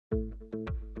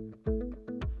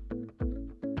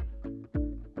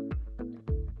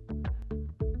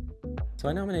So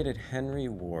I nominated Henry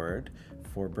Ward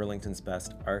for Burlington's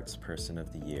Best Arts Person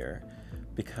of the Year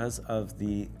because of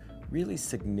the really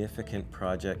significant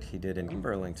project he did in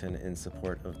Burlington in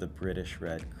support of the British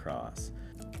Red Cross.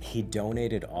 He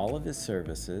donated all of his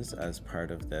services as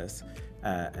part of this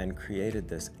and created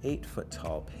this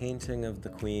 8-foot-tall painting of the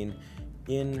Queen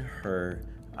in her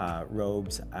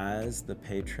robes as the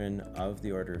patron of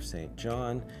the Order of St.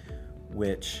 John,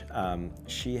 which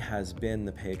she has been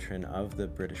the patron of the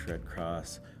British Red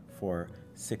Cross for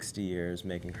 60 years,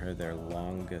 making her their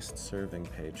longest serving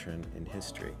patron in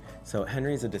history. So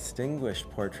Henry's a distinguished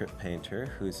portrait painter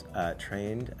who's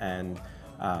trained and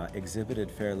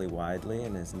exhibited fairly widely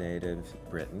in his native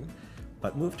Britain,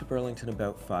 but moved to Burlington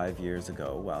about 5 years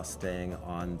ago while staying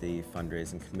on the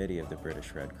fundraising committee of the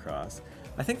British Red Cross.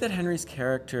 I think that Henry's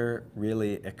character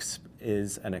really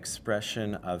is an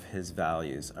expression of his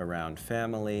values around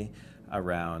family,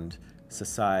 around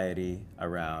society,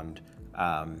 around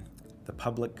the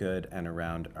public good, and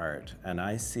around art. And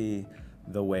I see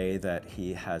the way that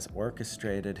he has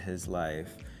orchestrated his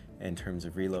life in terms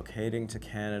of relocating to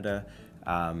Canada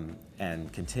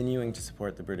and continuing to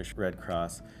support the British Red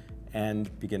Cross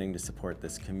and beginning to support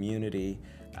this community,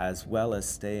 as well as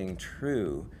staying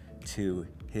true to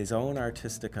his own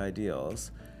artistic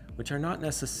ideals, which are not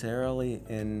necessarily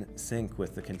in sync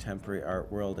with the contemporary art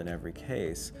world in every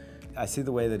case. I see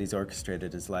the way that he's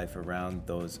orchestrated his life around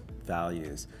those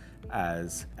values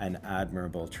as an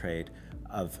admirable trait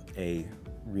of a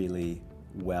really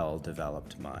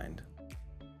well-developed mind.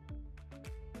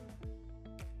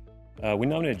 We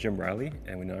nominated Jim Riley,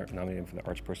 and we nominated him for the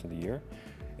Arts Person of the Year.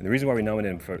 And the reason why we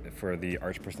nominated him for the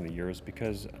Arts Person of the Year is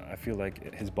because I feel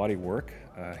like his body of work,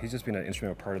 he's just been an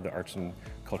instrumental part of the arts and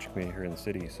culture community here in the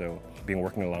city. So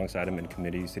working alongside him in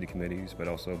committees, city committees, but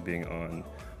also being on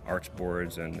arts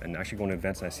boards and actually going to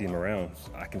events and I see him around,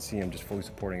 I can see him just fully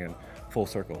supporting in full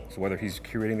circle. So whether he's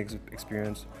curating the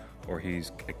experience or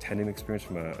he's attending the experience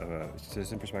from a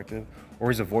citizen perspective,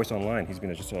 or he's a voice online, he's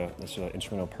been just an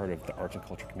instrumental part of the arts and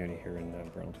culture community here in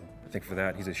Burlington. I think for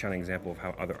that, he's a shining example of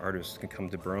how other artists can come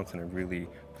to Burlington and really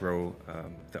grow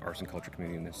the arts and culture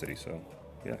community in the city. So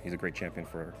yeah, he's a great champion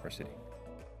for our city.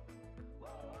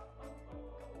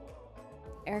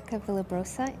 Erica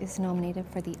Villabrosa is nominated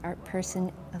for the Art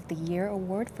Person of the Year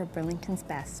Award for Burlington's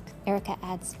Best. Erica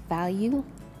adds value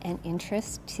and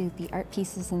interest to the art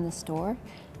pieces in the store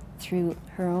through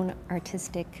her own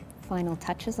artistic final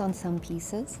touches on some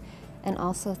pieces, and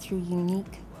also through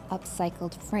unique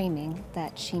upcycled framing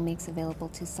that she makes available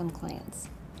to some clients.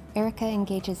 Erica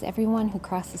engages everyone who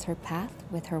crosses her path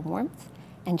with her warmth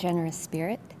and generous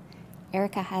spirit.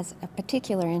 Erica has a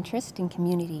particular interest in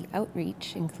community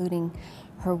outreach, including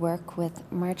her work with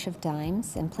March of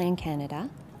Dimes and Plan Canada.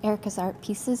 Erica's art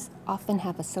pieces often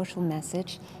have a social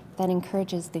message that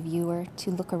encourages the viewer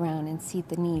to look around and see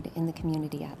the need in the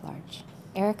community at large.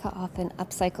 Erica often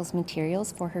upcycles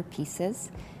materials for her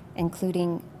pieces,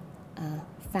 including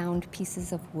found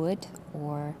pieces of wood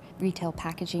or retail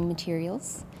packaging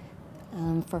materials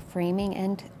for framing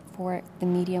and for the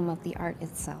medium of the art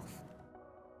itself.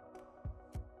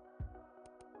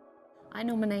 I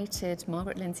nominated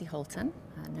Margaret Lindsay Holton,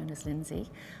 known as Lindsay,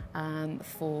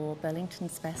 for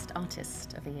Burlington's Best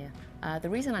Artist of the Year. The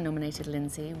reason I nominated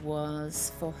Lindsay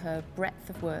was for her breadth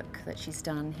of work that she's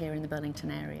done here in the Burlington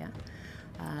area.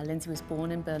 Lindsay was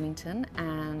born in Burlington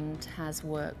and has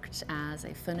worked as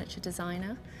a furniture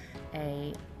designer,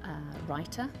 a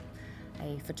writer,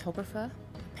 a photographer,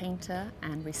 a painter,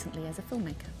 and recently as a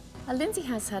filmmaker. Lindsay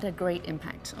has had a great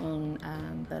impact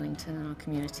on Burlington and our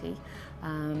community.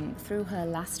 Through her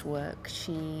last work,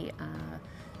 she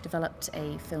developed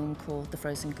a film called The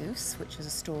Frozen Goose, which is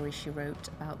a story she wrote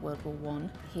about World War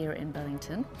I here in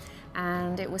Burlington.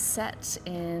 And it was set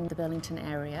in the Burlington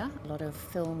area. A lot of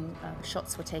film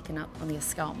shots were taken up on the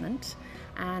escarpment,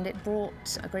 and it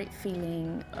brought a great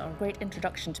feeling, a great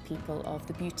introduction to people of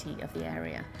the beauty of the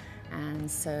area.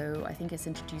 And so I think it's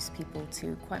introduced people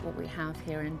to quite what we have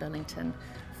here in Burlington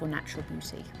for natural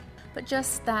beauty. But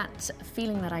just that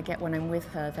feeling that I get when I'm with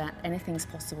her, that anything's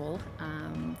possible,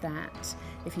 that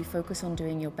if you focus on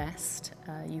doing your best,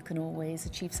 you can always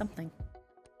achieve something.